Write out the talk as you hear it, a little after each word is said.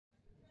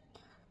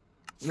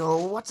यो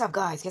WhatsApp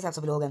guys, कैसे आप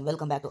सभी लोग हैं।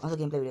 Welcome back to another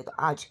game play video. तो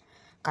आज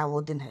का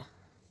वो दिन है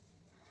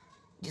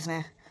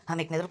जिसमें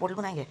हम एक नेदर पोर्टल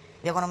बनाएंगे।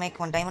 We are gonna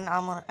make one diamond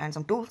armour and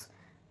some tools.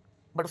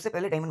 But उससे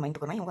पहले डायमंड माइन तो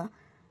करना ही होगा,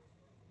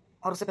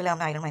 और उससे पहले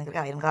हमने आयरन माइन करके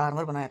आयरन का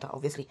आर्मर बनाया था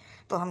ऑब्वियसली।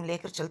 तो हम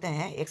लेकर चलते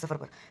हैं एक सफ़र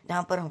पर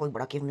जहाँ पर हमको एक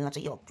बड़ा केव मिलना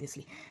चाहिए।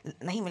 ऑब्वियसली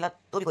नहीं मिला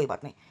तो भी कोई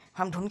बात नहीं,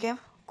 हम ढूंढ के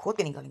खोद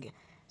के निकालेंगे।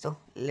 So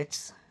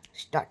let's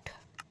start.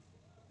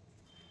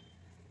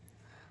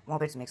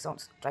 मॉबेट्स make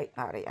sounds try.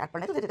 अरे यार,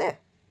 पढ़ने तो देते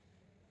थे।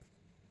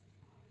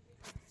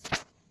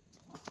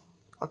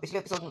 और पिछले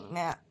एपिसोड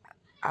में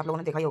आप लोगों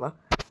ने देखा ही होगा,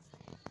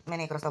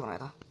 मैंने एक रास्ता बनाया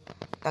था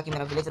ताकि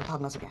मेरा विलेजर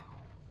भाग ना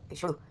सके।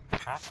 शुरू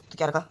तो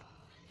क्या रखा,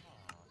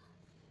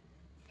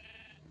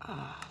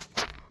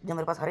 जब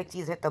मेरे पास हर एक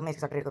चीज़ है तब मैं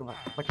इसके साथ ट्रेड करूँगा।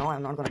 But no, I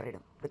am not gonna trade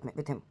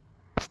with him.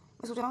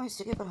 मैं सोच रहा हूँ इस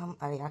जगह पर हम,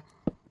 अरे यार,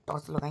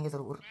 टॉर्च लगाएंगे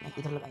ज़रूर। नहीं,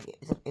 इधर लगाएंगे,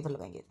 इधर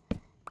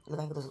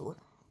लगाएंगे तो ज़रूर।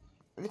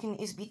 लेकिन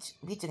इस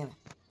बीच जगह में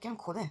क्या हम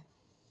खोदें?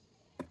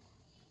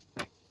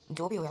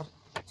 जो भी हो यार,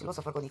 चलो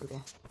सफ़र को निकलते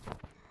हैं।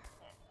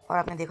 और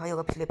आपने देखा ही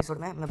होगा पिछले एपिसोड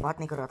में मैं बात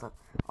नहीं कर रहा था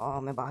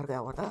और मैं बाहर गया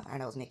हुआ था and I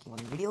was making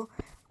one video.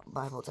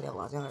 बाहर बहुत सारी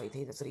आवाज़ें आ रही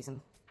थी, that's the reason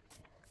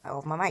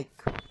of my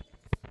mic.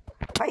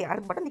 भाई यार,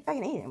 बटन दिखता ही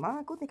नहीं है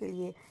माँ कूदने के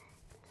लिए।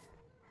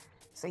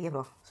 सही है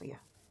ब्रो, सही है।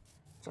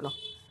 चलो,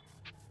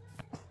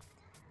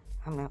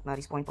 हमने अपना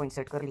रिस्पॉन्ड पॉइंट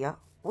सेट कर लिया।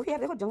 वो यार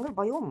देखो, जंगल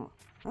बायोम।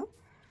 हाँ,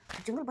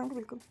 जंगल बायोम तो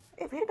बिल्कुल।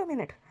 ए वेट अ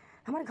मिनट,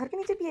 हमारे घर के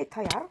नीचे भी एक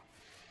था यार।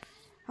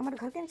 हमारे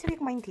घर के नीचे भी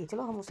एक माइन थी।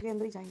 चलो हम उसके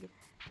अंदर ही जाएंगे।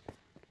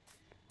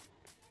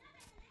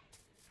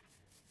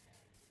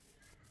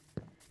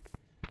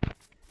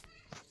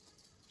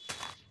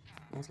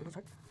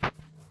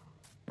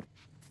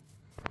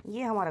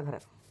 ये हमारा घर है।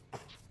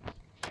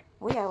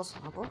 वही I was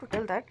about to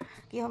tell that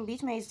कि हम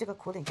बीच में इस जगह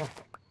खोदें क्या।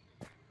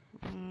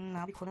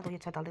 ना भी खोदें तो ये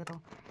अच्छा डाल देता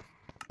हूँ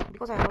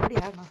बिकॉज आई ऑलरेडी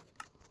हैव ना।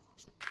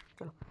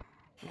 चलो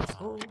लेट्स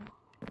गो।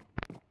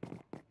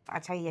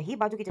 अच्छा, यही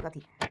बाजू की जगह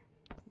थी।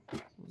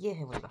 ये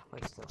है वो जगह।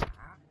 राइट, तो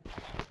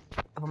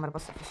अब हमारे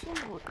पास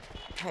सफिशिएंट वुड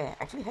है।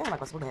 एक्चुअली है हमारे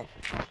पास वुड है।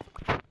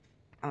 I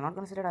am not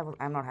gonna say that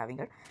I am not having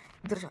it.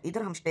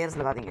 इधर हम स्टेयर्स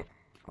लगा देंगे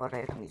और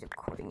डायरेक्ट हम नीचे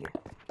खोदेंगे।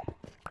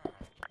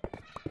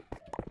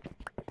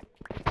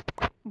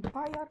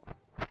 भाई यार,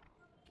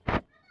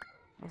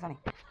 ऐसा नहीं,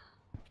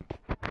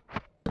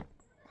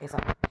 ऐसा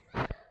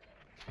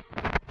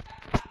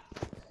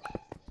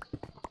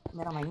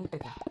मेरा माइंड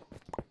ट्रिक है।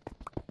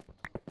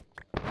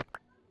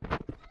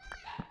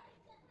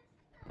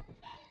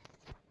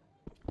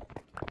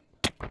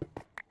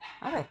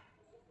 आ गए,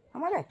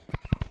 हम आ गए।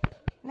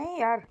 नहीं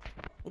यार,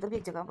 इधर भी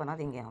एक जगह बना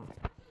देंगे हम,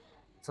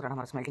 सो दैट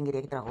हमारा स्मेल्टिंग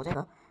एरिया की तरह हो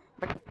जाएगा।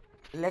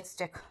 बट लेट्स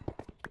चेक,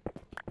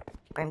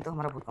 टाइम तो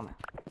हमारा बहुत कम है।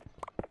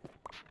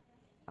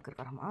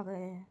 आखिरकार हम आ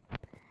गए।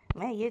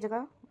 मैं ये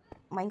जगह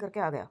माइन करके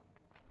आ गया।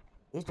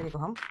 इस जगह को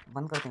हम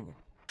बंद कर देंगे।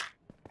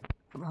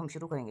 अब हम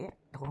शुरू करेंगे।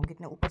 देखो हम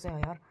कितने ऊपर से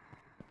आए यार।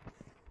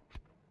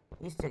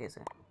 इस जगह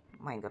से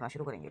माइन करना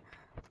शुरू करेंगे।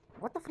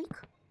 What the freak,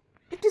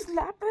 it is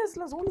Lapis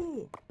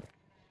लाज़ूली।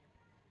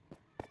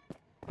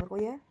 और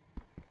कोई है?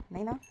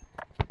 नहीं ना,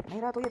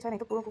 नहीं रहा तो ये अच्छा, नहीं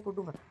तो पूरा को कूद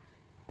दूंगा।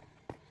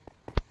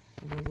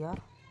 ले लिया।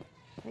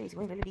 Hey, it's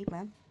going really deep,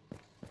 man.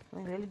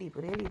 Going really deep,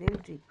 really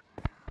deep.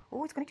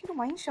 Oh, it's connecting to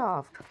mine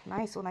shaft.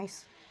 Nice, so nice.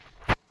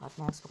 हाथ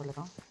में पकड़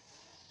लेता हूँ।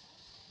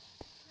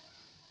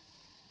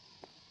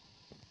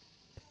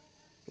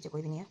 पीछे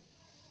कोई भी नहीं है।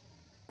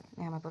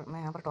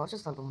 मैं यहाँ पर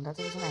टॉर्चेस डालता हूँ। That's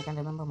the reason I can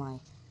remember my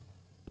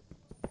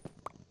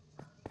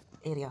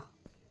area.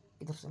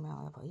 इधर से मैं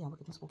आया भाई, यहाँ पर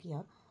कितना स्पूकी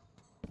यार।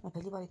 मैं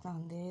पहली बार इतना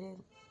अंधेरे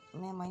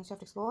में माइन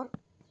शाफ्ट एक्सप्लोर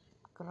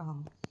कर रहा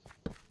हूँ।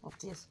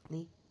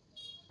 Obviously.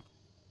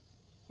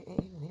 Wait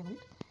a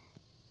minute.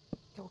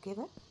 क्या वो केव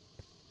है?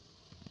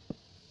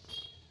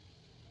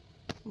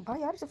 भाई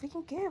यार, it's a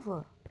freaking cave.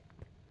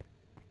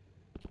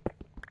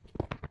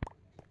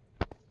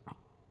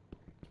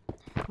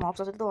 Mobs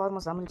हो सकते तो और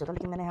मज़ा मिल जाता,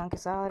 लेकिन मैंने यहाँ के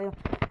सारे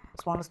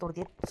स्पॉनर्स तोड़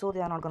दिए, सो they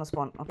are not gonna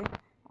spawn. Okay,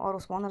 और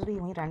स्पॉनर्स भी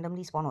वहीं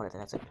रैंडमली स्पॉन हो रहे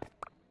थे।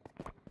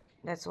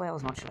 That's why I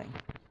was not showing.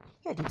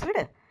 ये डीप स्प्लिट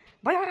है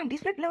भाई यार, हम डीप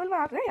स्प्लिट लेवल में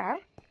आ गए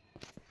यार।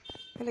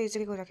 पहले इस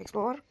जगह को जाके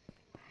एक्सप्लोर।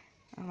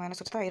 मैंने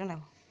सोचा था आयरन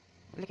है,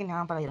 लेकिन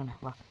यहाँ पर आयरन है।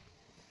 वाह,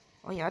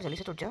 और यार जल्दी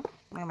से टूट जा।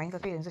 मैं माइन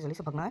करके आयरन से जल्दी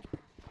से भगना है।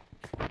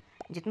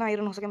 जितना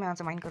आयरन हो सके मैं यहाँ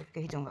से माइन करके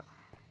ही जाऊँगा।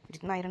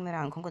 जितना आयरन मेरे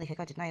आंखों को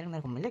दिखेगा, जितना आयरन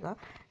मेरे को मिलेगा,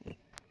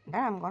 that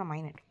I am gonna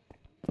mine it.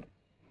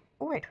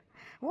 Oh wait,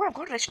 oh I've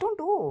got redstone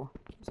too.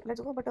 So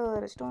let's go, but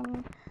redstone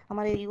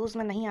हमारे यूज़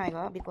में नहीं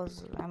आएगा because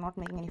I'm not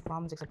making any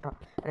farms etc.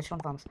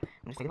 redstone farms.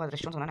 मुझे पहली बार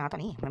redstone बनाने आता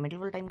नहीं। मैं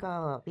medieval टाइम का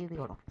PvP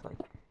कर रहा हूँ। सॉरी,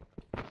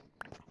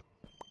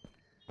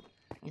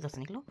 इधर से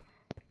निकलो।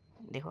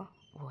 देखो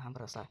वो यहाँ पर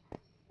रास्ता है।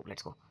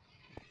 Let's go.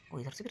 वो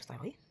इधर से भी रास्ता है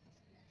भाई।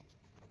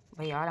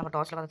 भाई यार, यहाँ पर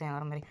टॉर्च लगा देते हैं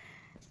यार। मेरी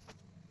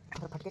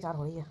यहाँ पर फटके चार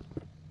हो रही है।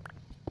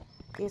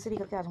 कैसे भी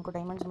करके आज हमको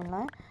डायमंड्स मिलना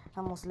है।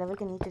 हम उस लेवल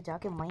के नीचे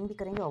जाके माइन भी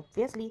करेंगे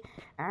obviously,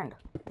 and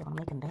we are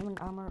making diamond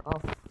armour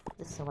of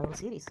this survival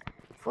series,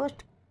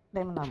 first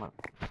diamond armour.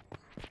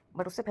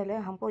 But उससे पहले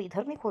हमको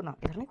इधर नहीं खोदना,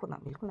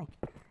 बिल्कुल नहीं।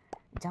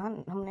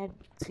 जहाँ हमने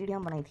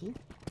सीढ़ियाँ बनाई थी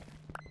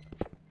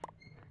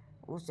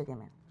उस जगह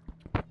में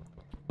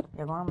we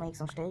are gonna make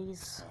some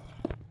stairs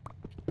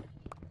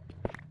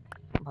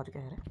आ चुका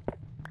है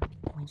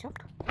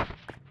माइनक्राफ्ट।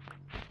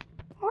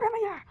 अरे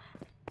मैं यार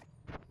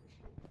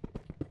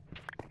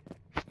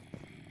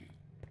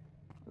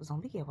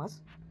ज़ॉम्बी की आवाज़।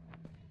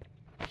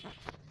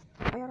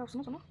 यार आप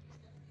सुनो सुनो।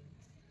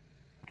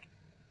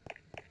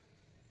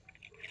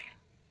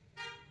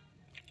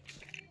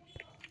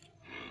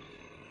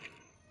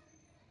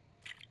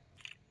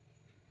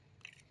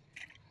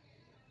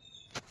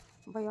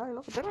 भाई यार ये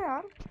लोग किधर है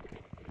यार?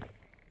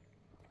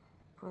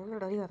 थोड़ा सा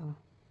डर ही रहा था मैं।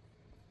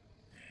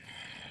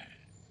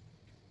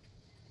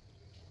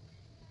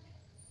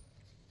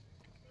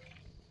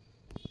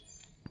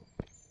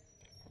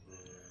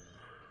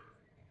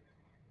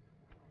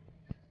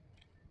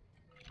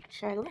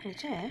 शायद वो लोग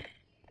नीचे हैं।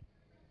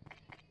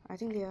 I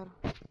think they are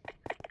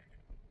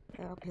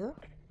up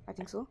here. I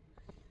think so.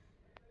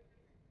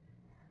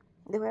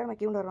 देखो यार मैं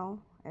क्यों डर रहा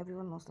हूँ।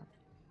 Everyone knows that.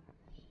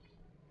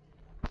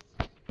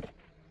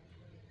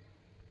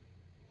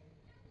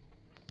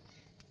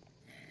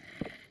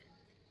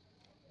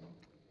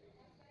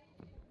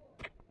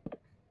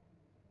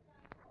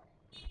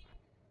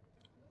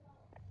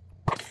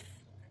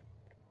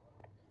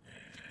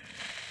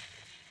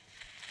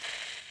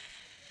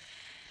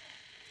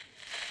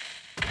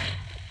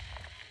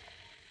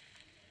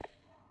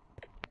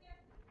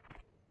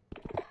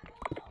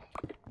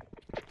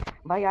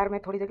 भाई यार मैं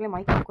थोड़ी देर के लिए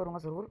माइक ऑफ करूँगा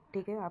ज़रूर,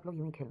 ठीक है? आप लोग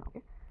यूँ ही खेलना, ओके?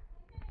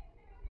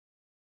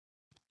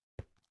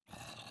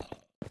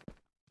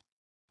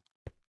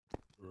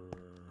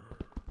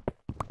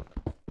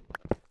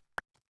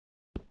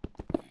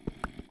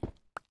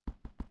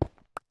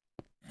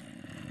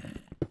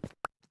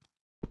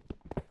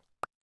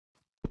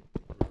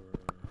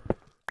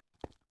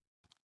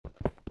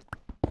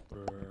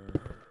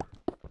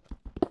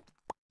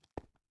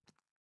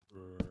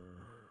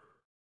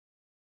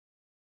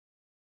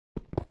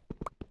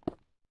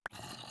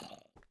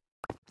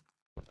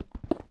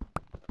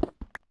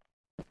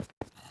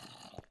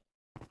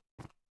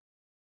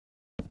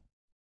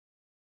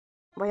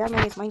 भाई यार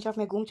मैं इस माइनक्राफ्ट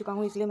में घूम चुका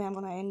हूँ, इसलिए मैं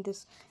gonna and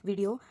this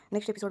video.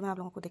 Next episode में आप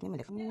लोगों को देखने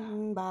मिलेगा।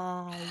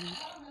 बाय।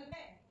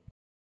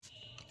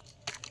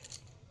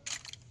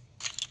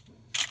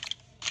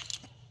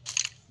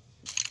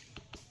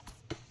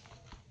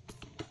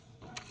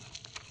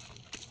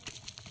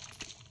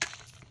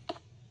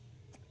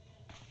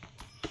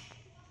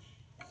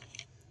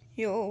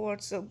 यो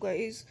व्हाट्सअप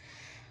गाइस,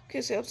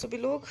 कैसे आप सभी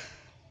लोग?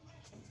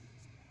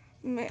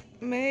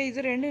 मैं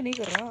इधर एंड नहीं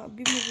कर रहा,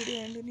 अभी मैं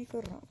वीडियो एंड नहीं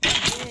कर रहा।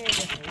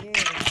 ये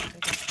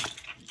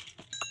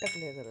टक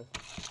ले करो।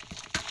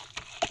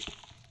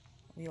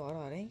 अभी और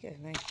आ रहे हैं क्या?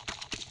 नहीं,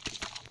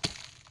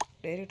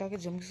 डायरेक्ट आके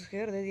जंप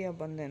स्केयर दे दिया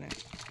बंदे ने।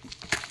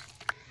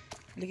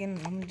 लेकिन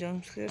हम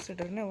जंप स्केयर से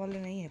डरने वाले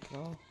नहीं है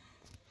प्रो,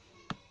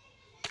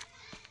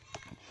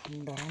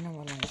 हम डराने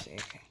वालों में से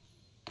एक है।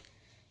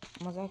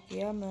 मजाक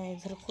किया, मैं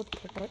इधर खुद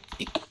फट रहा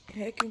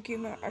है क्योंकि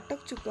मैं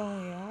अटक चुका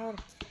हूँ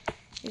यार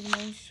इस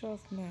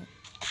माइनक्राफ्ट में।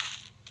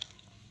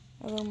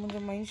 अगर मुझे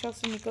माइनक्राफ्ट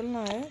से निकलना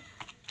है,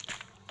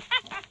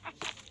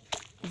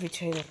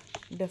 विच है इधर,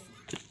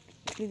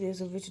 definitely there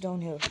is a which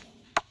down here.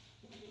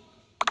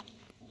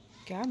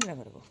 क्या मिला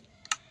मेरे को?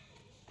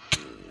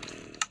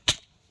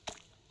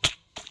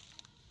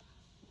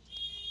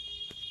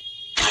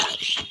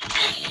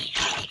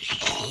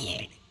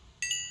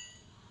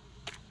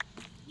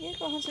 ये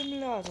कहाँ से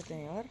मिले आ जाते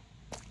हैं यार?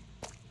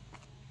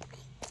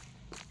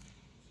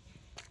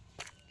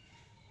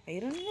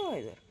 आयरन नहीं हुआ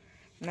इधर?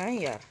 नहीं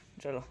यार,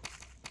 चलो।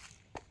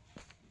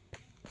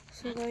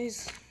 सो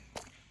गाइस,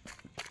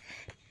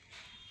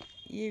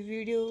 ये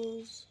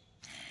वीडियोस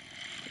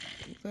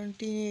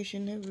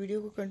कंटिन्यूशन है,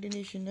 वीडियो को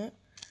कंटिन्यूशन है।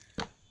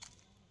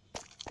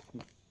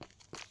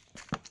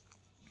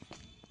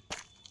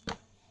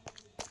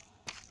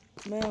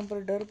 मैं यहाँ पर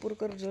डर पुर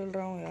कर चल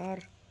रहा हूँ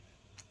यार।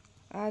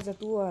 आजा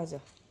तू आजा,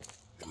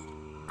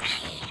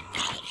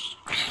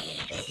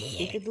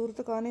 एक दूर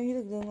तक आने ही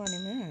रख दूंगा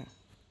मैं।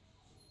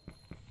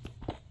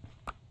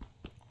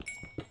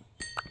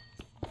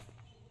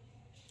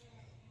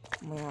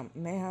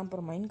 मैं यहाँ पर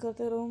माइन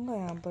करते रहूँगा,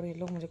 यहाँ पर ये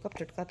लोग मुझे कब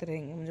चटकाते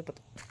रहेंगे मुझे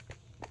पता।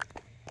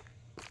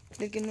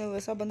 लेकिन मैं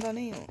वैसा बंदा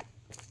नहीं हूँ,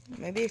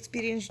 मैं भी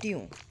एक्सपीरियंस्ड ही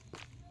हूँ।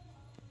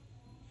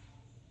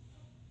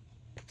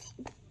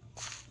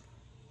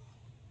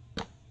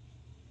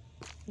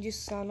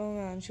 जिस सालों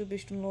में अंशु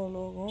बिष्णु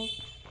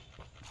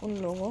उन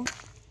लोगों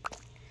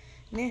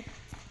ने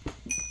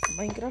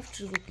माइनक्राफ्ट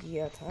शुरू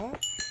किया था,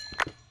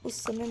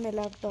 उस समय मैं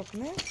लैपटॉप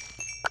में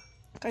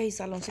कई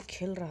सालों से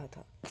खेल रहा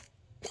था।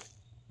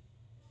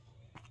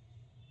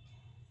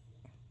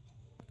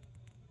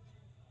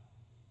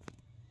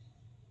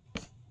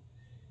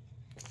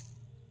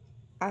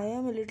 I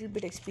am a little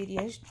bit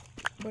experienced,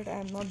 but I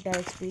am not that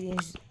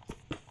experienced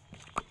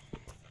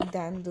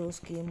than those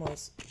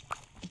gamers.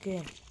 Okay,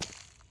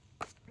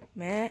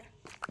 मैं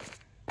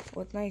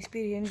उतना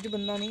एक्सपीरियंस्ड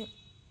बंदा नहीं।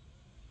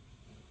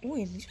 वो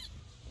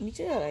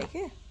नीचे जा रहा है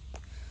क्या?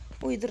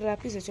 वो इधर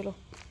रैपिस है, चलो।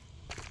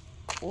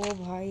 ओ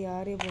भाई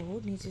यार, ये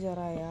बहुत नीचे जा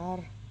रहा है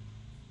यार।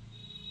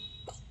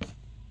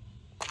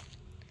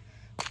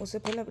 उससे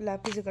पहले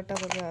लैपिस इकट्ठा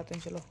करके आते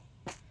हैं, चलो।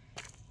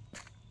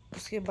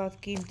 उसके बाद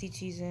कीमती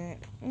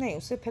चीज़ें नहीं,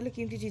 उससे पहले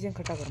कीमती चीज़ें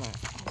इकट्ठा करना है।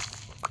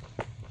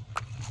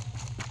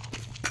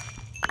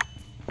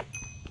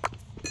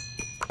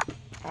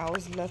 I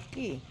was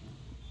lucky।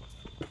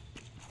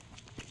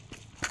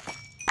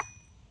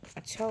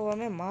 अच्छा हुआ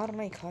मैं मार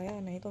नहीं खाया,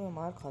 नहीं तो मैं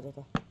मार खा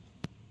जाता।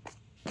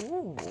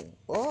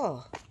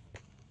 ओह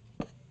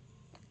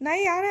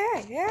नहीं यार,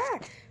 है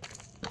यार,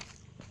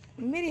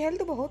 मेरी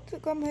हेल्थ बहुत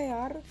कम है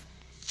यार।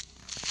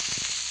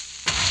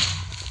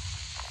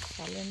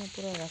 साले ने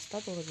पूरा रास्ता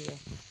तोड़ दिया।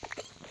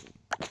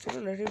 चलो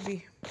लेट इट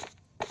बी।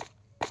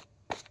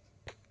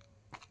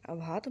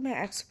 अब हाथ में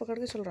एक्स पकड़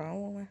के चल रहा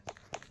हूँ मैं।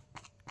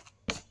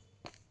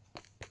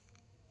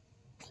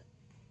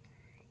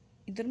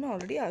 इधर मैं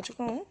ऑलरेडी आ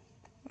चुका हूँ।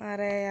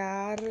 अरे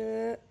यार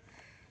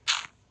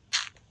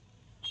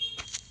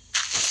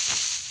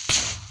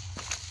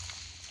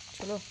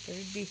चलो लेट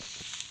इट बी।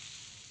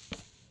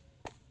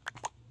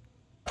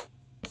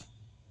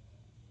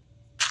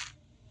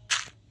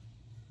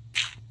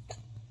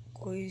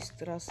 कोई इस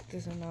रास्ते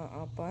से ना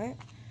आ पाए,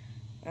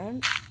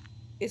 एंड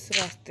इस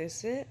रास्ते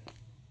से,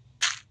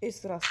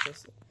 इस रास्ते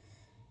से,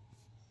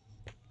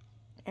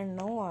 and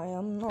no I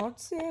am not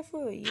safe.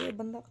 ये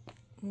बंदा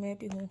मैं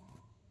भी हूँ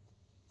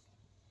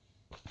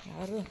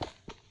यार।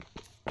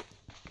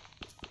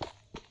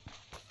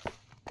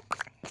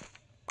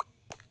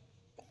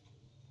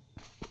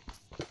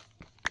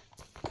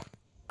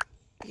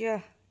 क्या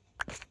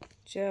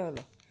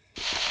चलो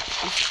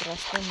इस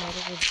रास्ते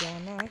मेरे को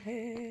जाना है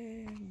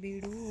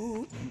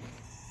बीड़ू।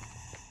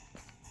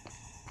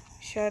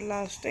 शायद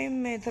लास्ट टाइम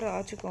मैं इधर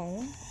आ चुका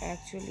हूँ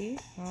एक्चुअली।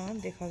 हाँ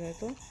देखा जाए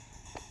तो।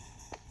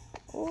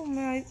 ओ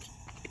मैं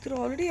इधर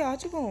ऑलरेडी आ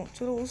चुका हूँ।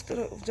 चलो उस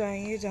तरफ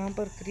जाएंगे जहाँ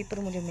पर क्रीपर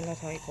मुझे मिला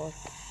था एक और,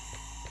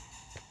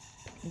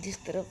 जिस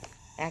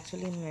तरफ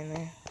एक्चुअली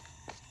मैंने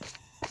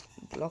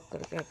ब्लॉक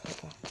करके रखा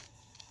था।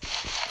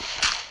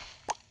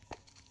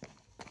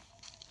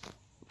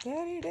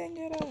 Very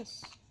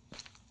dangerous.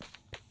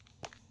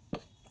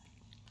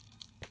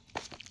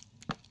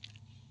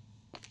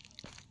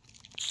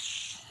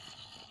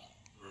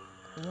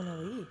 कौन है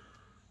भाई?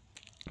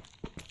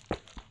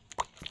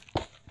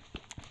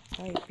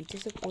 भाई पीछे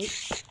से कोई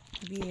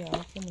भी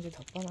आके मुझे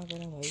धप्पा ना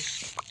करे भाई।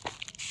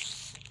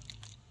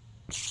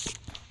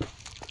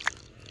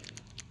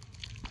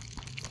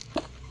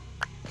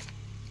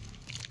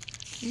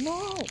 No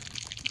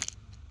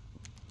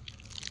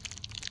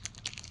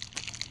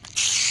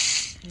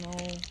no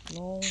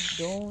no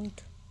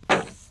don't.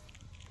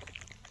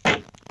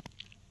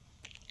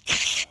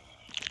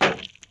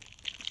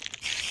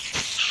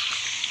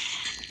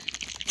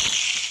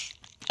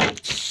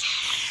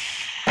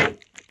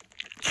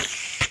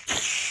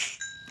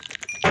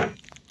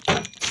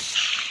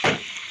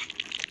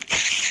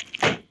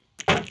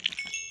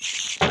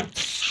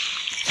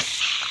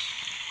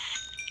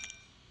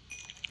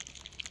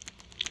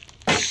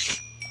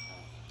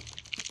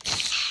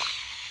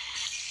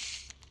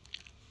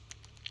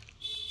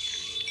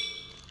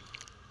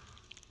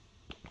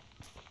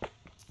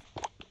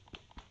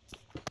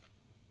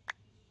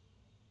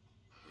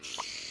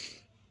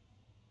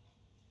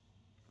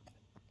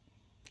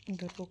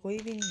 इधर तो कोई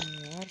भी नहीं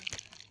है यार।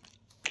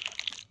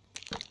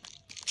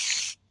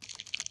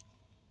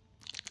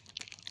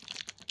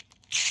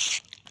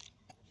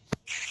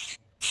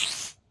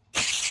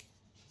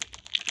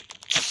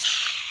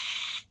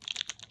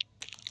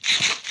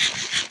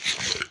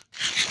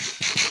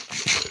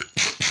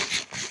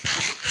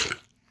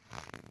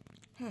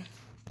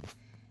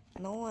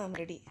 No I am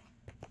ready.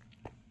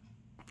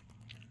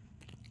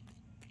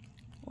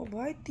 ओ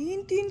भाई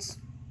तीन तीन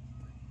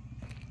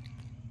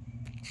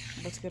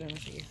बच के रहना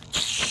चाहिए।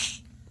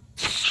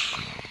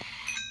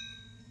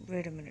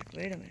 Wait a minute,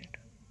 wait a minute.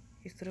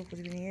 इस तरफ कुछ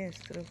भी नहीं है,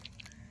 इस तरफ।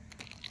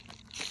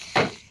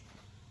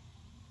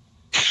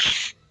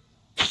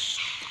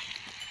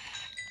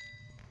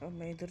 अब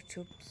मैं इधर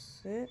चुप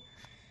से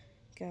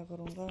क्या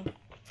करूँगा,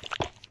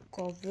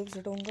 कॉबवेब्स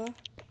हटाऊँगा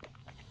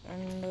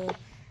एंड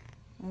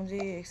मुझे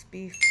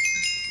एक्सपीरियंस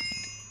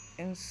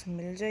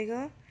मिल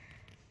जाएगा,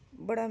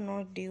 but I am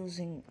not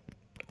using.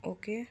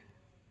 Okay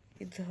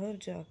इधर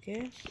जाके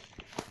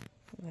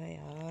भाई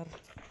यार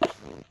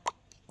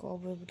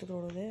कॉबवेब तो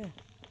तोड़ दे।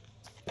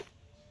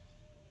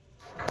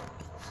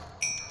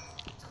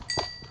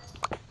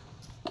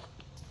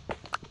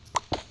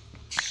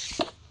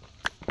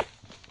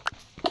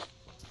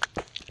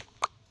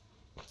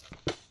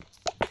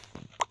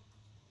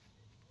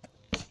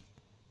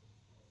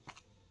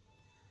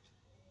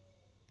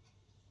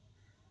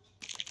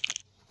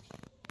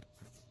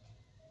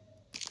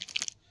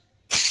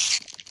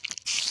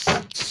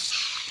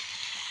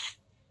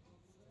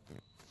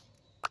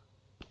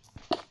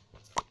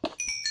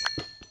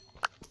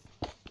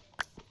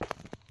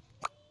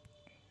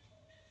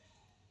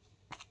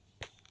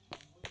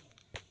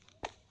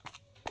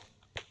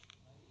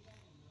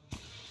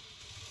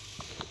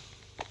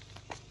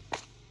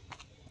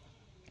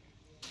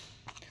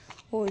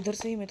 ओ इधर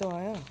से ही मैं तो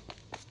आया।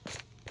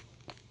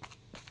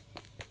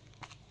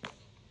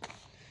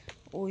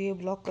 ओ ये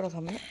ब्लॉक करा था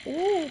मैंने।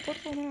 ओ ऊपर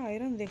तो मैंने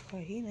आयरन देखा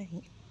ही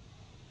नहीं।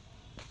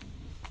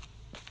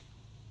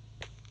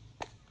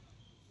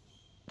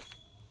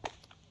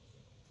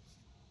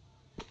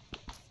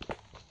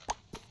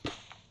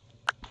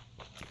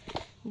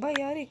 भाई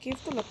यार ये केव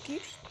तो लकी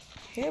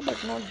है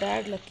but not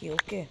that lucky.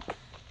 Okay,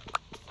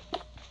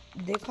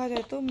 देखा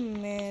जाए तो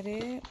मेरे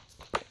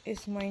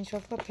इस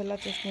माइनक्राफ्ट का पहला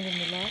चेस्ट मुझे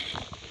मिला,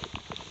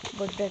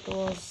 but that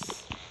was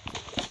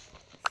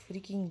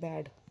freaking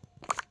bad.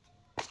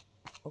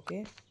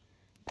 Okay,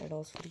 that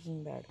was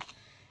freaking bad.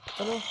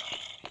 चलो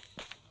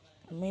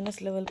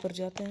माइनस लेवल पर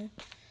जाते हैं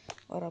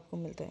और आपको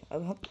मिलते हैं।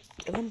 अब हम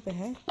 11 पे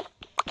हैं,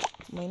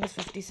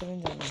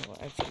 -57 जाना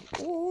होगा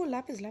एक्चुअली। ओह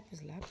लैपिस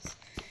लैपिस लैपिस,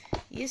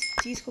 इस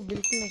चीज़ को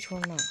बिल्कुल नहीं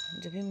छोड़ना,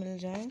 जब भी मिल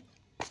जाए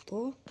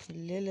तो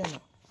ले लेना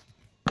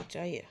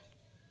चाहिए।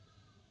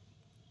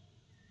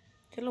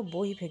 चलो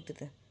वो ही फेंक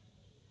देते हैं।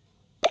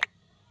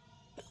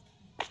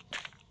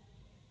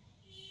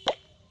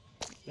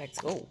 Let's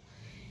go,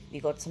 we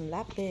got some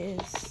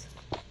Lapis.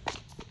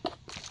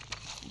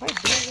 भाई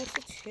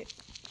 2006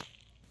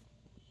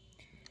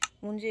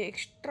 मुझे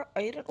एक्स्ट्रा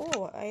आयरन,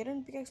 ओ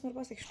आयरन पिकैक्स मेरे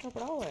पास एक्स्ट्रा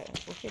पड़ा हुआ है।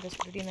 Okay that's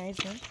pretty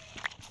nice man.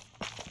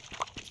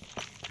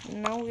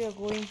 Now we are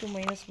going to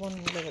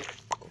 -1 level.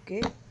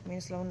 Okay,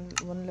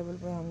 -1 level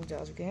पे हम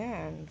जा चुके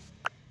हैं and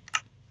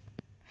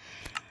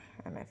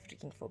I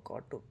freaking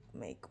forgot to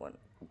make one.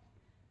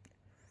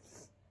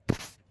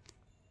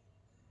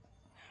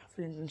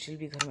 Flint and steel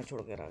भी घर में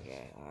छोड़ कर आ गया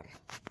है यार।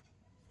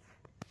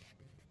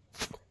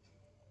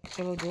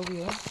 चलो जो भी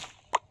हो,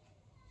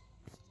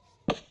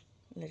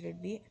 लेट इट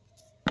बी।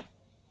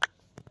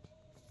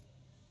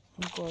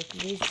 हमको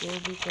एटलीस्ट जो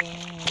भी करना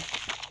है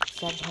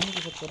सावधानी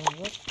के साथ करना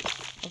होगा।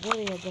 अगर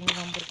ये अगर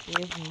हम पर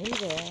केव मिल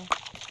गया,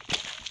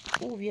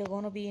 O V are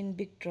gonna be in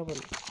big trouble.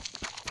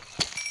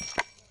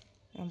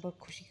 हम पर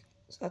खुशी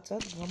साथ साथ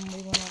गम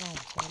भी बना रहा हूँ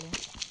सालों,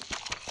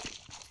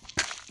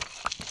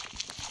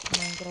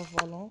 माइनक्राफ्ट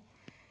वालों,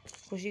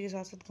 खुशी के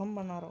साथ साथ गम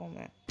बना रहा हूँ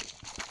मैं।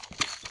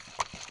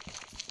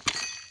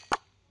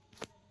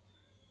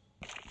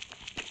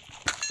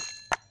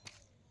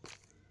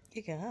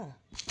 ये क्या?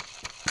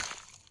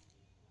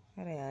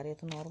 अरे यार ये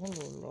तो नॉर्मल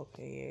रोल लॉक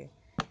है, ये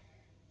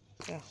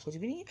क्या कुछ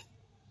भी नहीं है।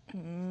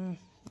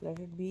 लेट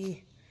इट बी,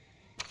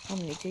 हम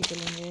नीचे ही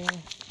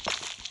चलेंगे।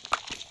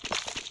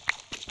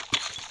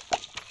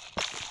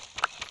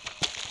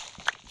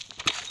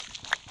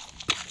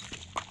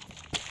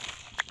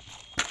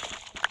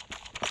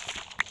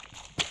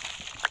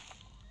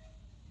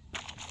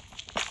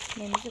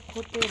 मैं नीचे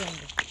खोदते ही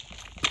रहूँगा।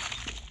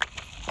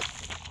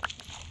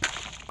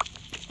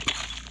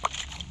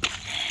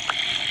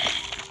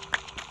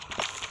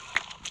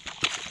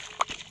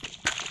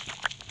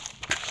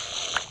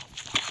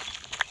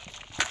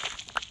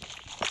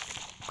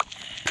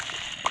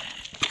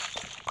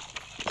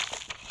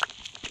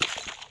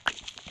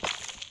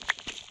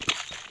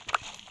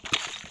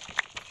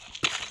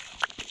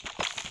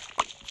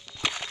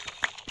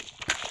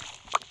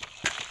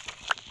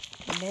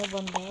 मैं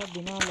बंदा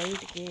बिना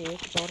लाइट के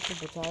एक टॉर्च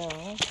बचाया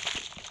हूँ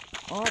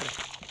और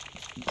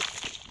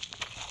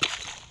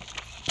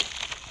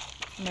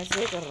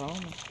मज़े कर रहा हूँ।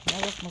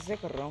 मैं बस मज़े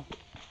कर रहा हूँ।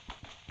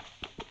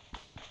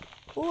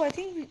 ओह I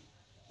think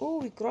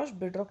we crossed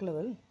bedrock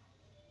level.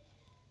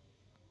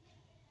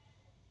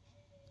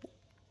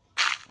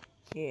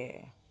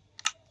 ये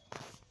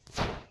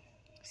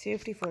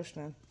safety first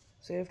man,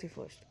 safety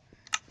first.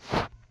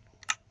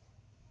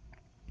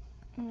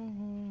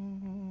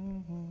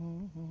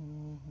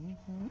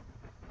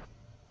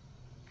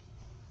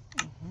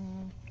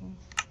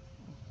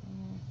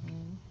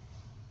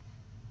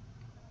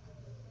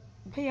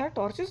 भाई यार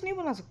टॉर्चेस नहीं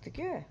बना सकते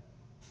क्या?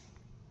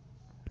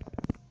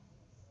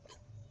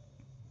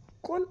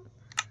 कौन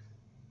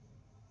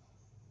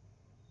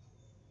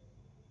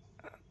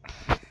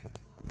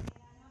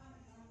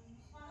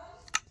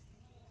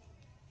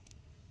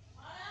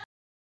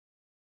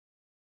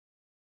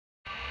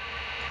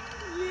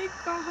ये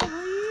कहा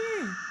भाई?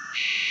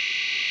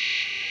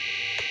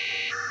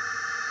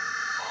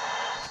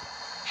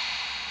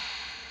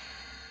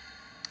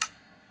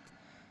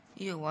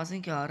 ये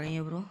आवाज़ें क्या आ रही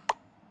हैं bro?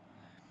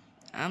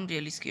 I am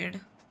really scared.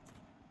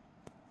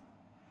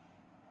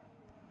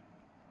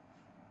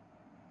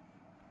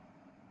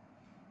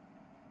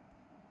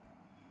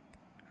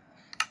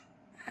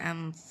 I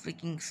am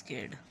freaking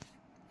scared.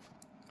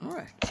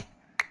 Alright.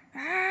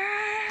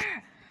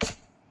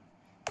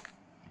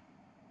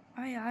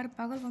 अरे यार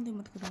पागलपंती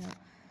मत करो यार।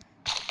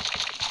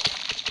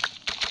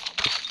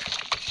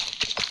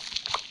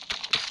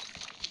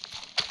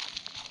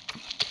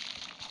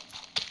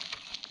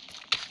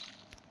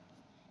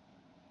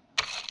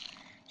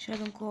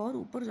 शायद हमको और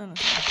ऊपर जाना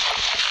चाहिए।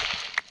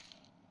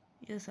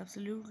 यस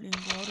एब्सोल्युटली,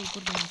 हमको और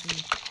ऊपर जाना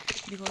चाहिए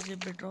बिकॉज ये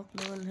बेडरॉक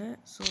लेवल है,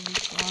 so we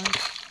can't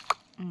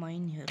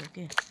mine here.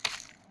 Okay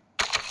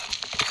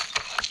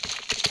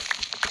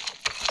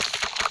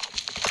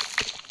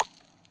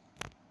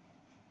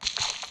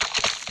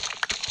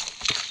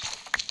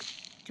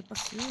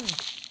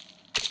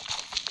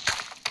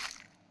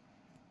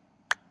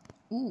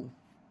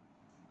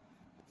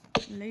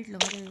light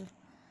लगा रहे।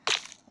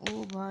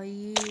 ओ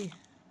भाई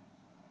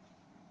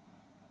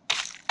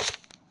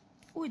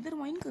ओ इधर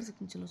माइन कर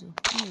सकते हैं। चलो चलो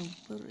नहीं,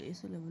 ऊपर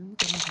ऐसे लेवल में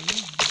करना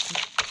चाहिए।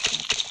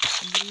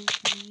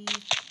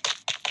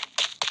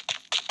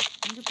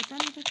 मुझे पता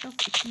नहीं था टफ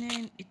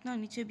इतना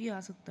नीचे भी आ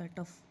सकता है।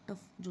 टफ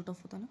जो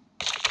टफ होता है ना।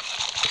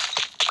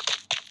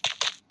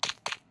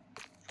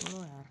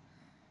 छोड़ो यार,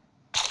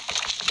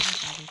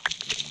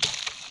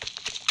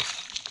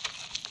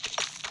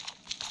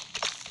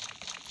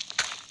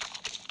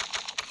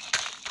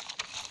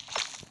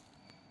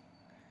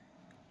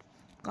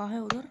 कहाँ है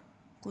उधर?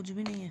 कुछ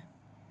भी नहीं है।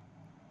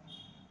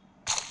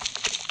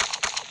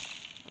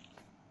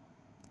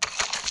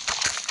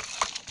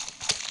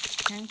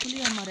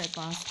 थैंकफुली हमारे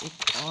पास एक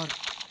और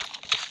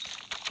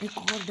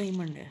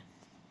डायमंड है।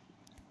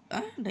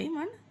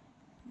 डायमंड,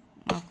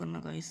 माफ करना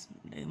गाइस,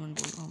 डायमंड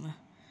बोल रहा हूँ मैं,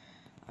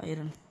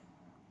 आयरन।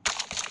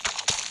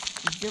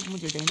 जब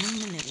मुझे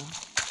डायमंड मिलेगा,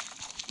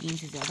 3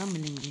 से ज़्यादा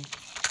मिलेंगे,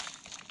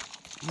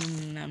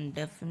 then I'm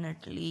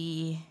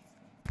definitely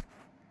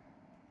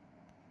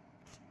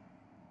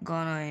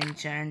gonna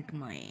enchant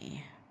my.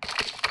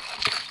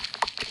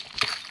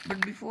 But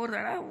before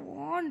that,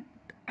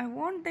 I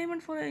want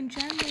diamond for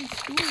enchantments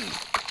too.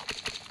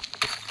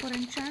 For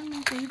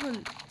enchantment table,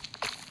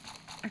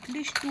 at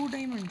least 2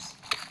 diamonds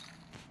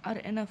are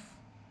enough.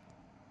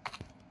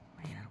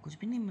 यार कुछ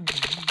भी नहीं मिल रहा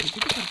है, मुझे भी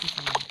करके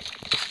चाहिए।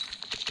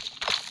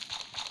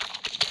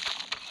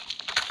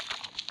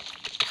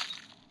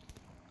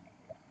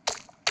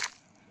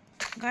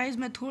 गाइस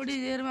मैं थोड़ी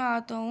देर में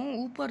आता हूँ,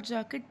 ऊपर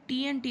जाके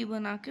TNT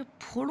बना के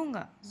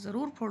फोड़ूंगा,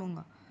 ज़रूर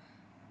फोड़ूंगा।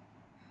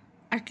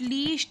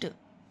 एटलीस्ट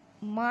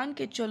मान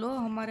के चलो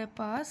हमारे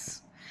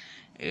पास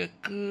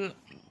एक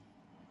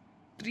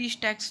 3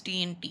 stacks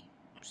TNT,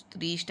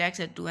 3 stacks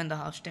at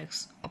 2.5 stacks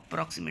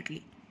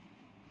approximately.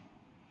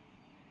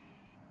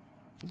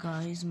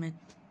 Guys मैं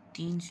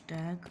 3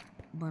 स्टैक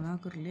बना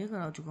कर लेकर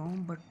आ चुका हूँ,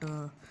 बट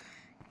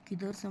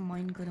किधर से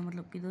माइन करें,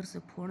 मतलब किधर से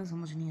फोड़े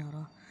समझ नहीं आ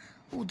रहा।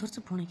 वो उधर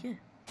से फोड़े क्या?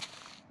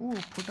 वो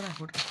फुट रहा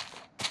है।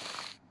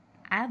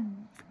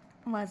 अब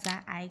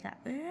मज़ा आएगा।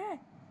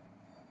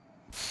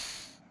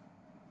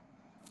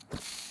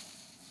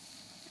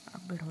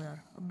 अब बैठो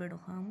यार, अब बैठो,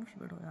 खामोश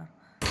बैठो यार।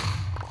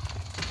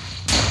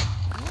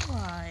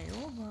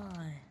 ओ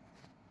भाई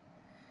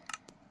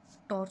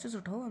टॉर्चेस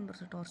उठाओ अंदर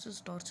से।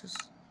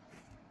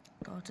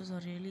 Torches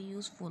are really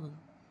useful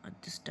at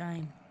this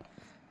time.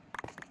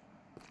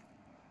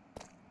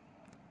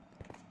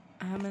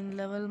 I am in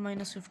level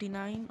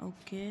 -59।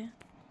 Okay,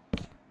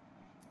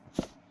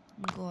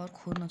 इनको और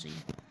खोदना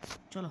चाहिए।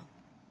 चलो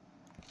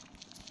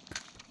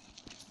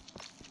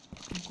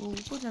हमको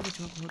ऊपर जाके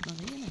खोदना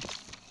चाहिए ना।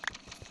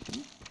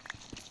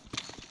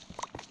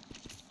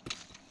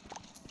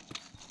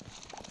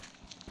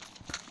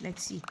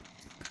 लेट्स सी,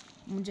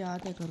 मुझे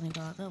आता है करने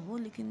का, आता वो,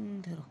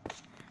 लेकिन ठहरो।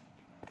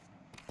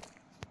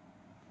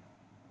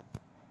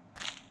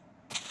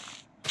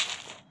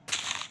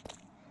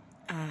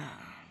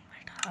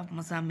 अब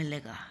मज़ा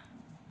मिलेगा।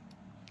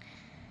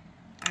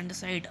 And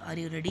side, are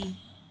you ready?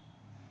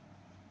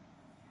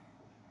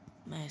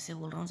 मैं ऐसे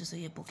बोल रहा हूँ जैसे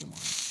ये पोकेमॉन।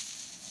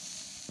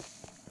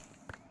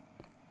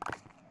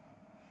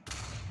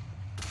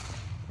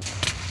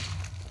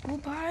 ओ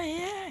भाई,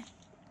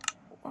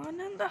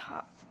 आनंद,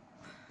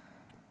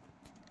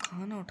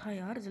 खाना उठा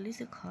यार, जल्दी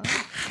से खा।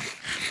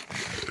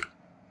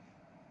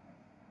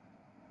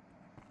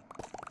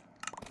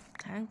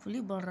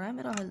 थैंकफुली बढ़ रहा है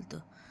मेरा हेल्थ,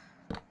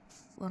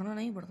 वरना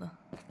नहीं बढ़ता।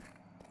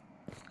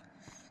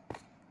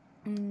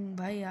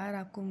 भाई यार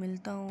आपको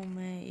मिलता हूँ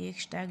मैं एक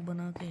स्टैक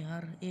बना के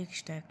यार। एक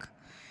स्टैक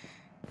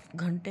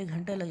घंटे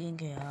घंटे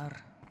लगेंगे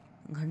यार,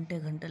 घंटे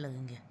घंटे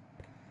लगेंगे।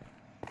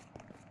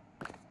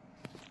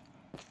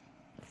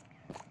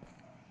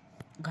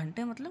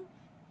 घंटे मतलब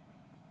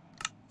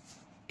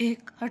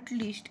एक,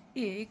 एटलीस्ट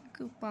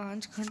एक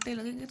 5 घंटे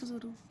लगेंगे तो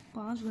ज़रूर।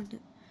 5 घंटे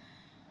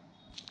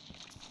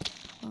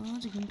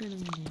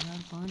लगेंगे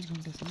यार, 5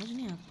 घंटे समझ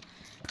नहीं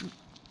आता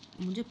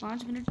मुझे।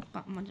 5 मिनट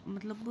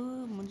मतलब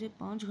मुझे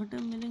 5 घंटे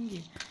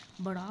मिलेंगे,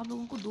 बट आप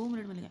लोगों को 2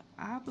 मिनट मिलेंगे।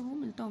 आप लोगों को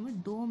मिलता हूँ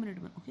मैं 2 मिनट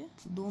में। ओके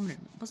 2 मिनट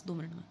में, बस 2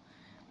 मिनट में।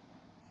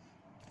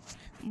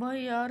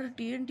 भाई यार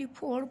TNT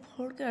फोड़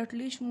फोड़ के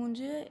एटलीस्ट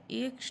मुझे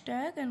एक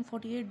स्टैक एंड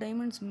 48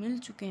 डायमंड्स मिल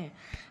चुके हैं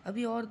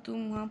अभी। और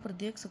तुम वहाँ पर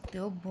देख सकते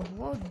हो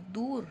बहुत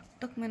दूर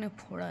तक मैंने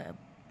फोड़ा है,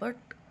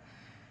 बट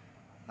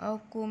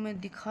आपको मैं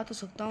दिखा तो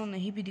सकता हूँ,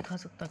 नहीं भी दिखा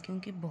सकता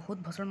क्योंकि बहुत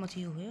भसड़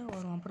मची हुई है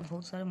और वहाँ पर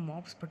बहुत सारे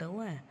मॉब्स पड़े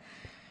हुए हैं।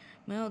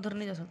 मैं उधर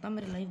नहीं जा सकता,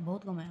 मेरी लाइफ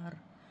बहुत कम है यार।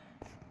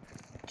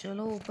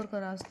 चलो ऊपर का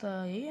रास्ता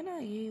यही है ना,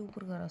 ये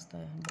ऊपर का रास्ता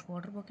है।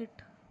 Water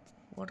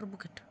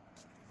bucket.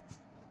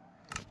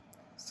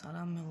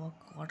 साला मैं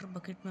वाटर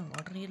बकेट में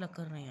वाटर ही लग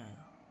कर नहीं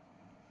आया।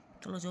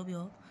 चलो जो भी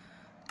हो,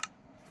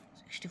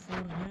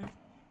 64 है।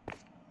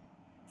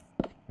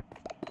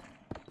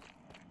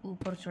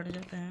 ऊपर चढ़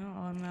जाते हैं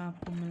और मैं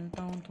आपको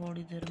मिलता हूँ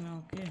थोड़ी देर में।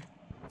 ओके,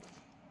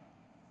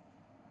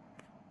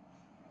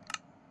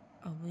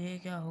 अब ये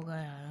क्या होगा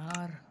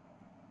यार?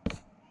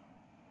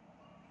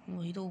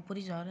 वही तो ऊपर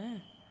ही जा रहे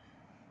हैं।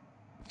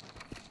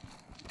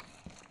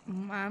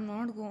 I'm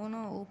not gonna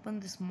open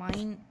this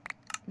mine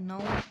now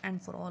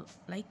and for all.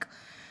 Like,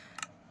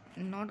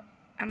 I'm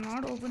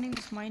not opening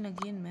this mine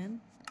again, man.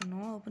 I'm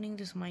not opening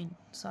this mine.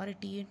 सारे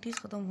TNTs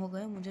ख़त्म हो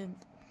गए,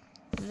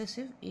 मुझे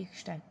सिर्फ एक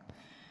स्टैक।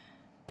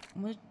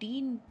 मुझे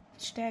 3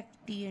 स्टैक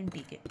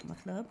TNT के,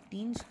 मतलब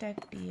 3 स्टैक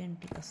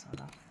TNT का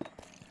साला,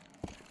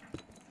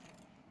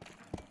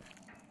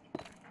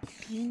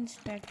 3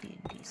 stack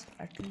TNTs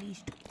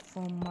at least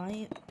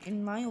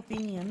in my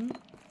opinion,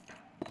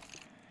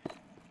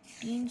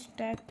 3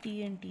 stack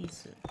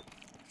TNTs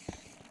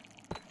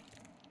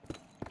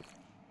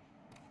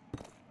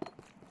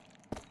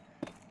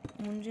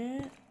मुझे।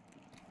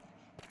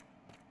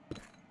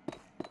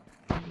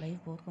 लाइफ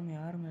बहुत कम है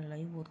यार, मेरा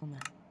लाइफ बहुत कम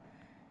है।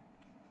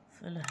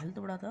 पहले हेल्थ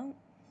बढ़ाता हूँ,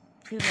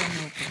 फिर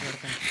मैं ऊपर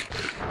बढ़ता हूँ।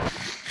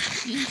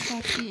 3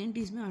 स्टैक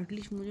TNTs में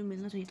एटलीस्ट मुझे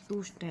मिलना चाहिए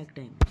 2 स्टैक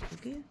डायमंड,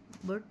 ओके।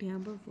 बट यहाँ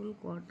पर फुल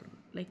क्वार्टर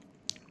लाइक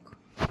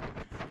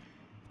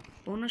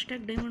पौना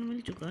स्टैक डायमंड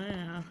मिल चुका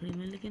है आखिरी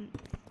में, लेकिन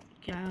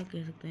क्या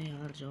कह सकते हैं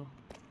यार, जाओ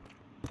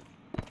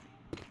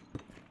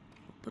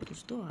ऊपर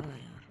कुछ तो आ रहा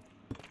है यार।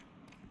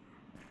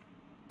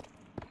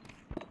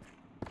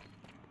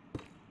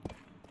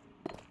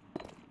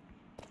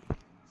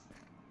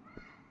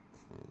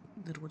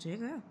 इधर कुछ है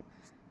क्या?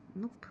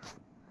 नुप,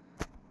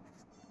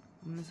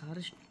 हमने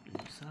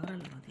सारा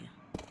लगा दिया।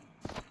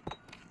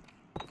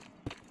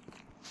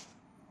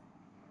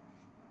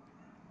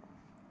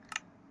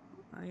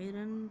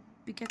 आयरन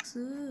पिकैक्स,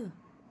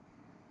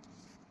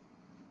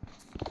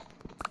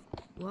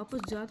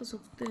 वापस जा तो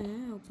सकते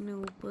हैं अपने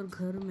ऊपर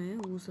घर में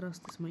उस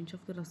रास्ते से,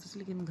 माइनशाफ्ट के रास्ते से,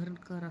 लेकिन घर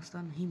का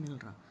रास्ता नहीं मिल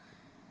रहा।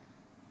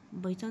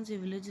 बाई चांस ये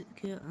विलेज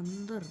के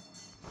अंदर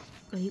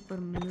कहीं पर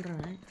मिल रहा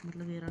है,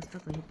 मतलब ये रास्ता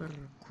कहीं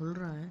पर खुल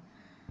रहा है।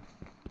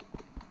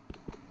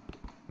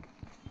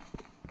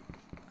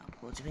 अब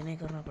कुछ भी नहीं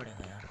करना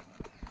पड़ेगा यार,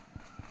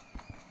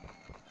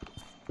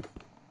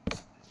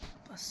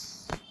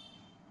 बस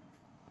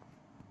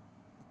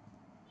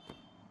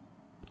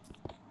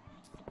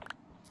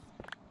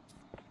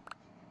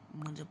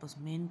मुझे बस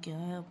मेन क्या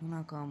है,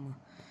 अपना काम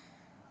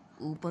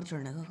ऊपर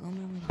चढ़ने का काम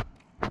है मेरा।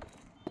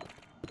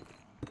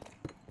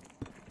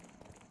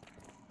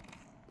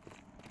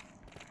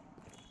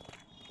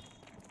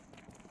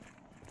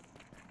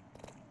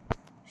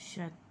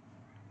 शायद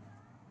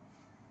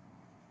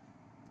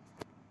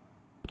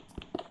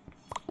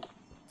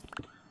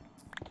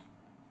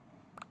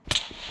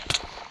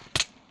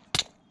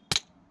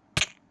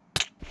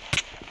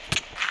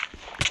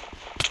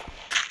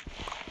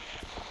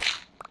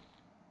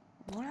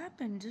What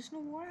happened? Just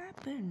know what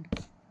happened?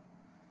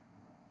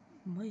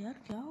 भाई यार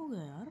क्या हो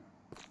गया यार?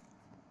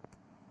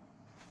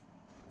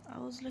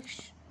 I was like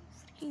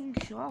freaking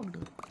shocked.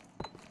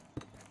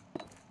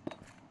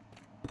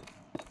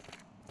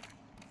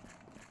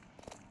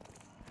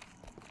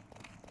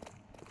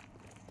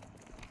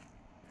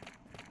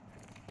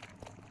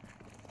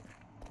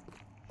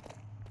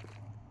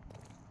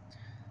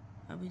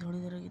 अभी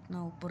थोड़ी देर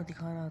कितना ऊपर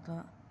दिखा रहा था,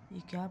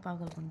 ये क्या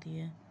पागलपंती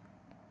है?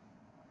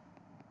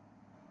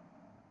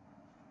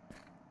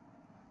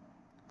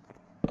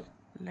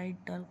 लाइट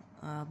डाल,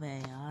 अबे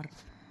यार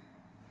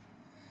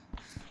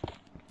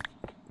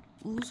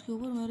उसके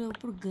ऊपर मेरे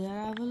ऊपर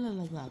ग्रेवल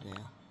लगा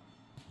गया,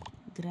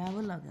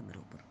 ग्रेवल आ गया मेरे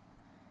ऊपर।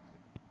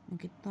 मैं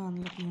कितना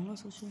अनलकी हूँ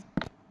सोचो।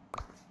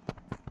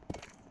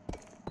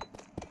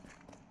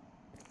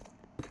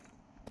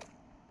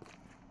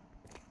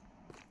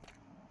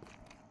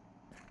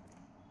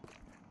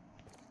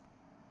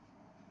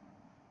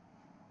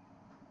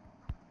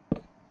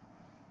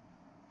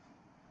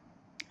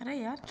 अरे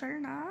यार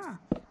चढ़ना।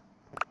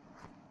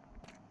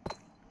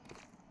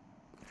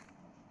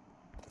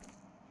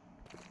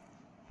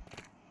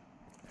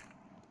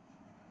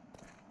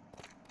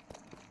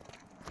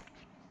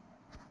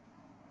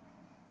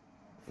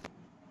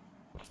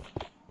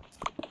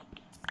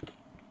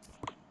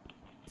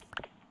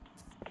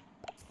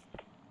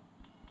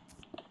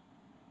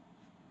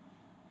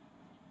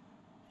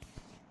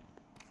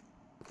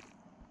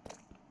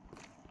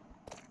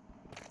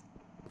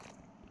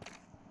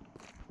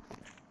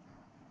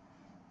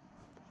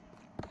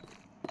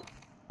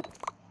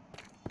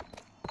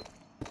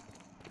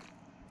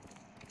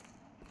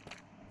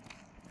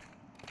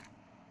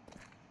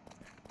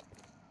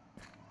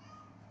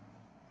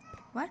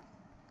 What?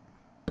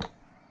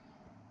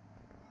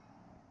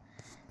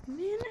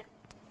 मैंने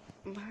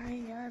भाई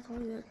यार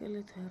थोड़ी देर के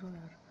लिए ठहरो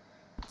यार,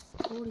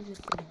 थोड़ी देर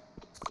के लिए।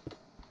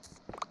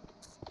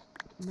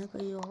 मैं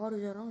कहीं और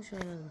जा रहा हूँ,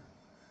 शायद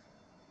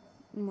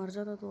मर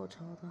जाता तो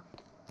अच्छा होता।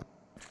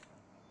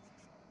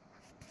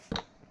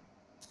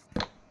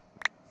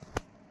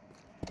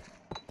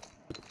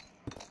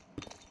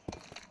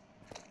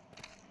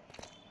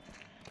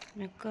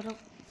 मैं कर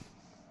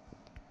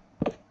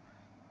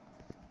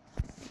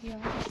यार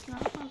क्या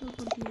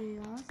पागलपंती है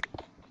यार।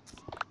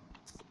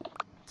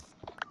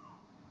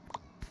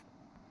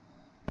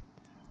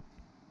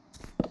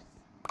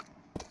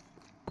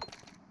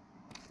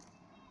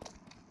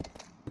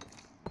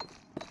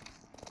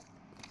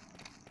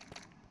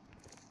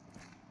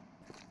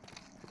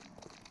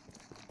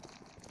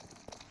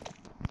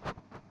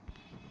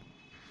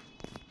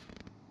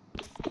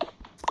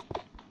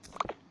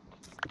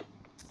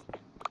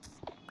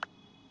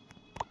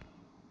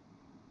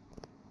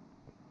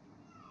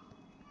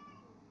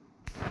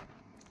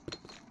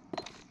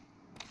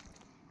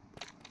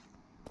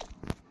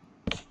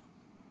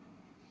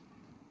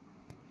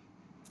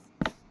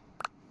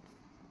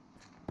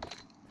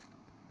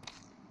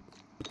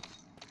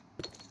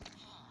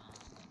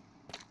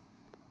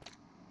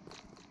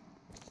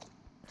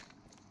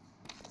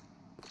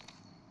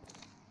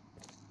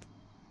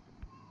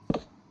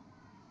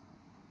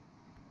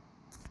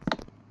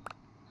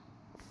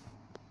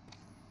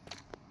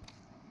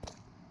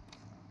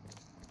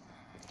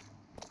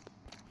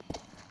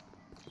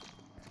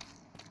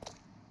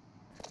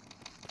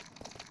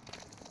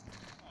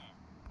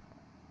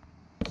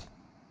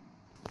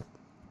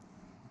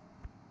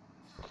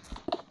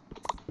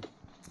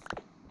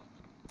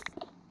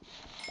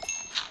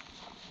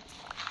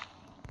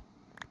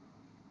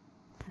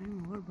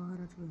 और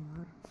बाहर आ जाओ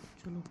यार,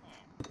 चलो।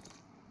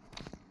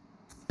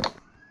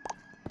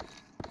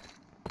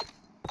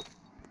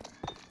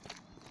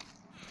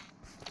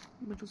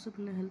 बट उससे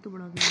पहले हेल्थ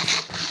बढ़ा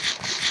देंगे।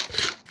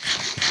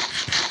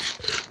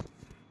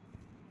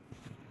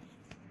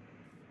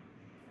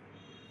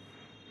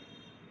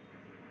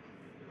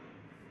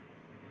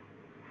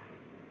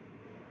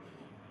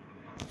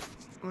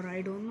 और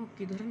आई डोंट नो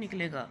किधर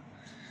निकलेगा,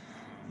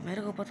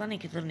 मेरे को पता नहीं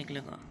किधर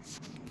निकलेगा।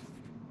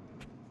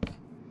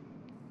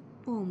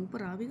 ओ हम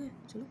ऊपर आ भी गए,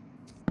 चलो।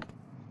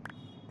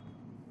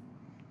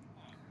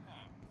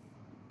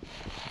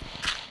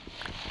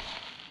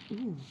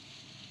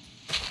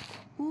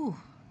 ओह,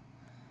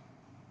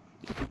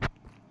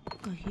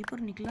 कहीं पर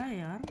निकला है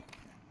यार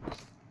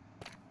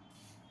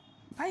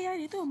भाई। यार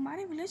ये तो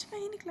हमारे विलेज में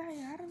ही निकला है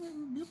यार,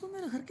 बिल्कुल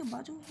मेरे घर के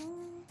बाजू।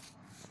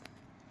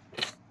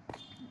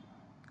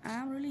 I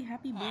am really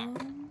happy bro.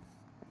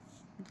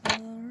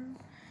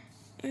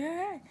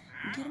 ए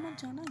गिर मत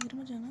जाना, गिर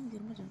मत जाना,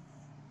 गिर मत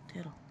जाना।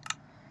 ठहरो,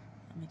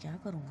 मैं क्या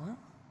करूँगा,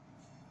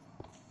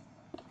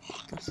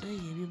 इधर से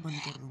ये भी बंद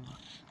कर दूँगा।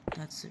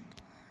 That's it.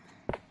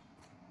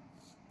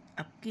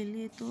 अब के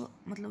लिए तो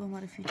मतलब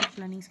हमारे फ्यूचर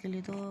प्लानिंग्स के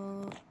लिए तो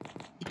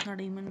इतना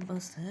डायमंड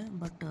बस है,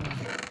 बट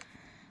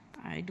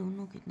आई डोंट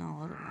नो कितना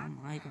और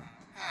आएगा।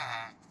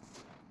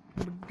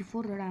 But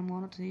before that I am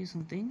gonna tell you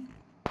something,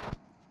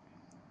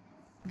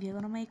 we are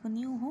gonna make a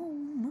new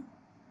home.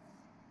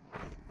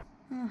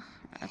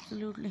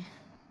 Absolutely.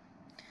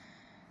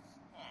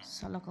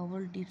 साला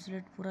कवर डीप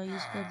स्लेट पूरा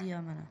यूज़ कर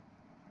दिया मैंने।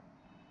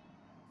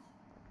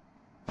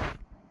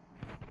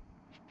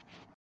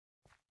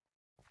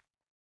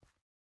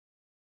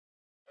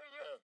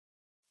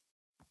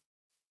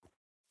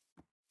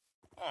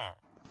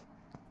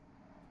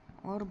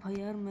 और भाई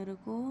यार मेरे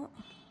को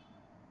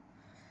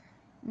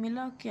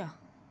मिला क्या,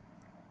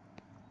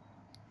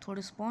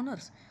 थोड़े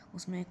स्पॉनर्स,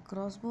 उसमें एक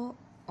क्रॉसबो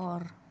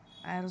और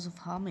एरोज ऑफ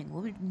हार्मिंग,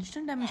 वो भी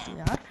इंस्टेंट डैमेज टू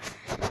यार,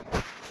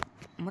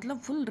 मतलब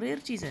फुल रेयर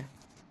चीज़ है।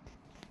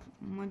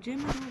 मजे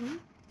में रहो भाई,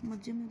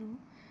 मजे में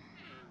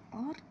रहो।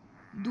 और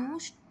 2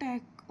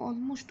 स्टैक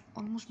ऑलमोस्ट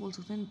बोल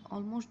सकते हैं,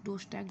 ऑलमोस्ट 2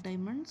 स्टैक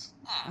डायमंड्स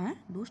हैं,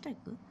 2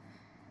 स्टैक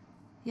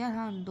यार,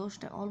 हाँ 2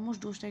 stack,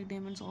 almost 2 stack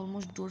diamonds,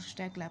 almost 2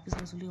 stack Lapis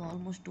lazuli,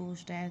 almost 2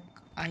 stack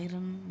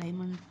iron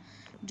diamond,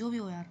 जो भी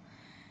हो यार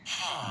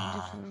मुझे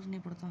फर्क नहीं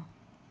पड़ता,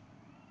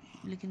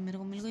 लेकिन मेरे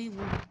को मिल गई,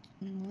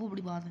 वो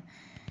बड़ी बात है।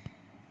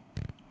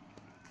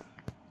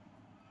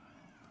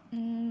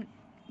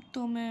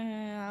 तो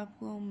मैं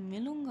आपको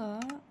मिलूँगा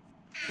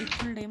एक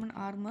full diamond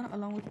armour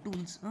along with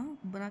tools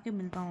बना के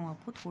मिलता हूँ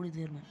आपको थोड़ी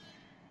देर में।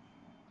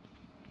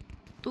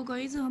 तो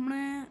गाइस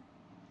हमने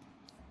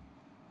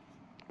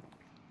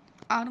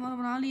आर्मर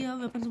बना लिया,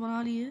 वेपन्स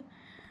बना लिए,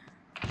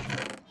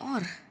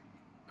 और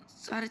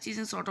सारी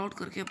चीज़ें सॉर्ट आउट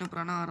करके अपने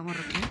पुराना आर्मर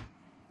रखे।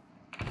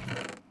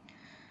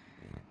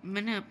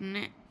 मैंने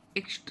अपने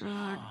एक्स्ट्रा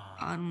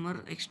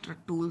आर्मर, एक्स्ट्रा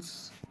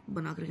टूल्स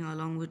बना कर रखे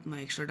along with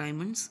my extra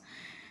diamonds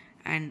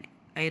and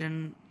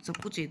iron, सब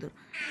कुछ इधर।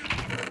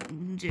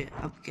 मुझे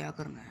अब क्या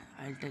करना है,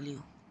 I will tell you.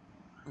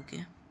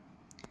 Okay,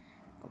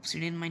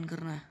 obsidian mine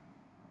करना है,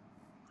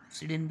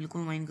 ऑब्सिडियन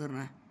बिल्कुल माइन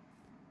करना है।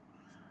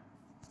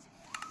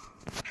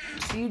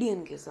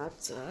 ऑब्सिडियन के साथ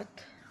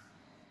साथ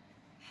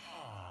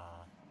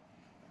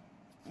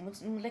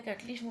मतलब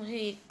एटलीस्ट मुझे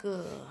एक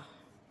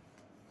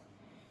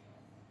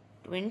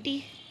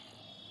 20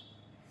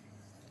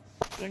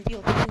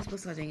 ऑप्शंस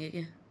बस आ जाएंगे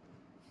क्या,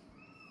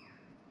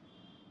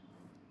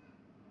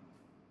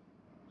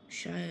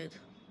 शायद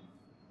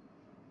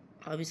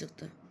आ भी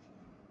सकता है,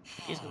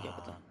 किसको क्या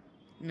पता।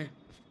 नहीं,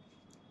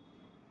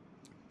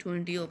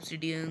 20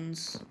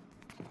 ऑब्सिडियंस।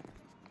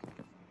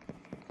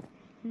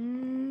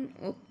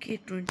 ओके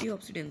 20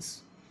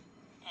 ऑब्सिडियंस।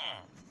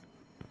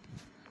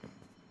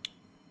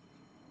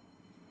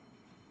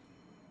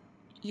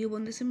 ये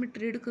बंदे से मैं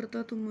ट्रेड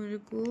करता तो मेरे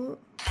को,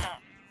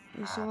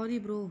 सॉरी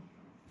ब्रो,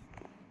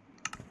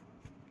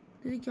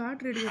 तेरी क्या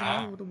ट्रेड करना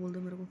है वो तो बोल दे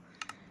मेरे को।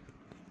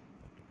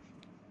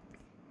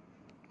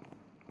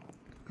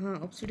 हाँ,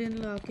 ऑब्सिडियन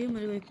ला के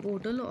मेरे को एक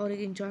पोर्टल और एक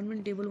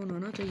इंचार्टमेंट टेबल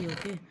बनाना चाहिए।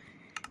 ओके,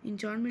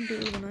 इंचार्टमेंट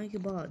टेबल बनाने के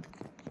बाद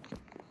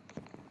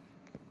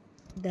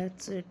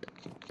that's it,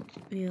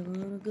 we are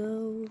gonna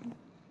go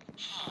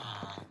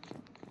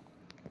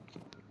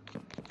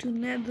to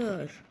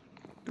nether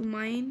to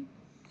mine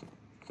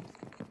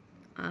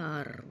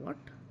are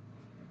what,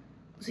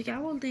 उसे क्या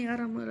बोलते हैं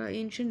यार, हमारा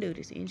एंशिएंट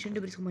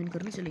डेब्रिस को माइन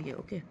करने चले गए।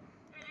 ओके,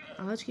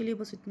 आज के लिए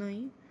बस इतना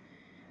ही,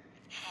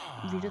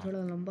 वीडियो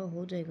थोड़ा लंबा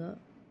हो जाएगा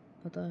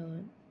पता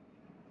है।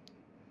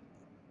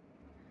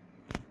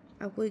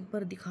 आपको एक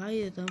बार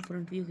दिखाई देता हूँ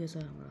फ्रंट व्यू कैसा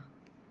है हमारा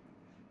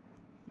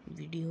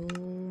वीडियो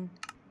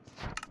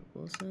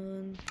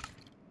पसंद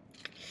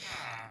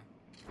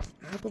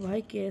आपको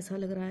भाई, कैसा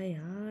लग रहा है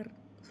यार,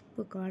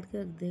 सबको काट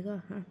के रख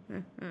देगा। हाँ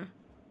हाँ हाँ।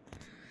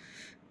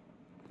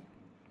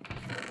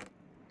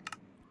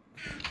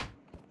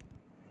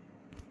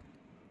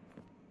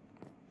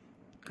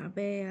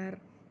 अबे यार,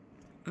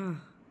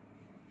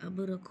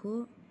 अब रखो।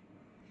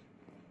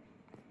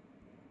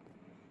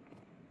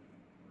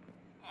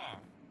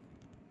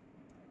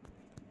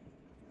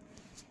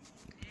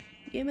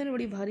 ये मैंने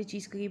बड़ी भारी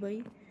चीज़ कही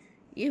भाई,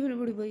 ये मैंने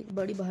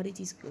बड़ी भारी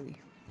चीज़ कही।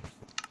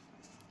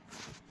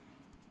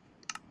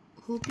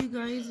 Hope you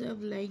guys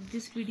have like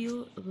this video.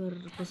 अगर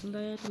पसंद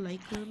आया तो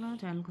लाइक करना,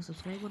 चैनल को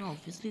सब्सक्राइब करना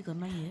ऑब्वियसली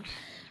करना ही है।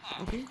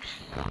 ओके,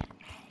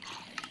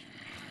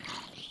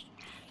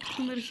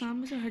 तो मेरे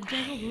सामने से हट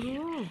जाएगा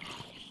ब्रो।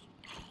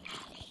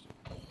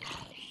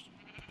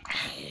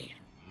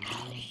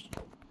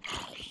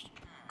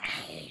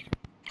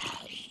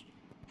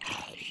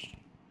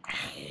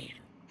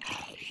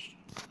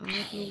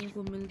 आप लोगों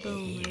को मिलता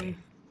हूँ मैं,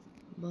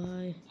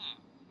 बाय।